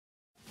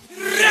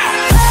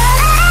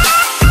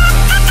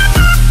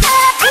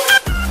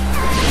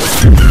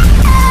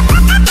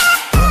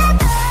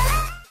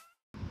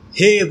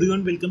Hey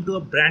everyone, welcome to a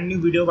brand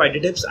new video of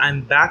IT Tips.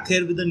 I'm back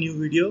here with a new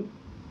video.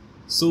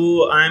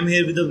 So I'm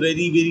here with a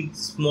very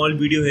small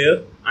video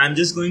here. I'm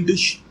just going to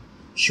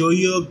show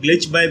you a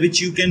glitch by which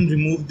you can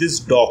remove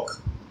this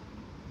dock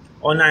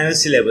on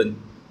iOS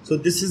 11. So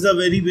this is a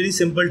very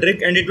simple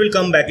trick and it will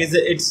come back.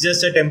 It's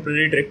just a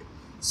temporary trick.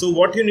 So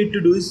what you need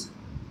to do is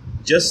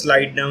just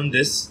slide down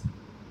this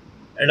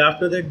and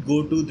after that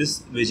go to this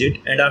widget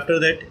and after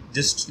that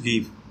just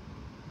leave.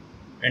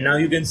 And now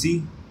you can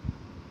see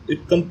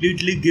it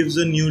completely gives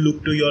a new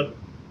look to your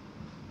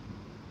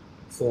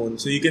phone.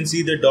 So you can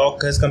see the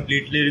dock has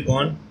completely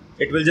gone.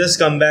 It will just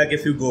come back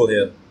if you go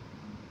here.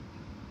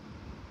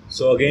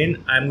 So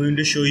again I'm going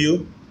to show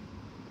you.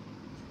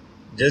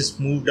 Just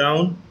move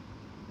down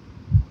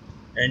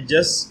and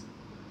just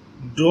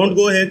don't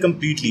go here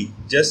completely,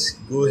 just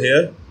go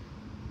here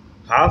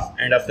half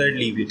and after that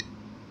leave it.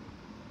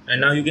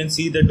 And now you can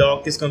see the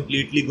dock is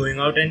completely going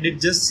out and it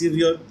just gives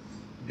your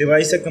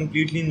device a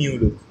completely new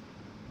look.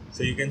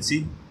 So you can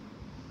see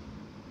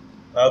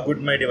how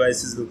good my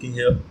device is looking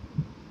here.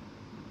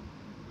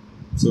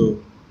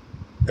 So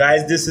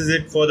guys, this is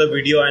it for the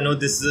video. I know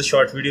this is a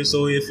short video,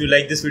 so if you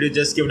like this video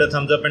just give it a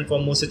thumbs up and for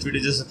more such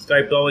videos just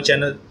subscribe to our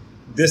channel.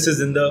 This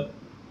is in the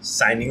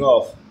signing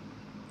off.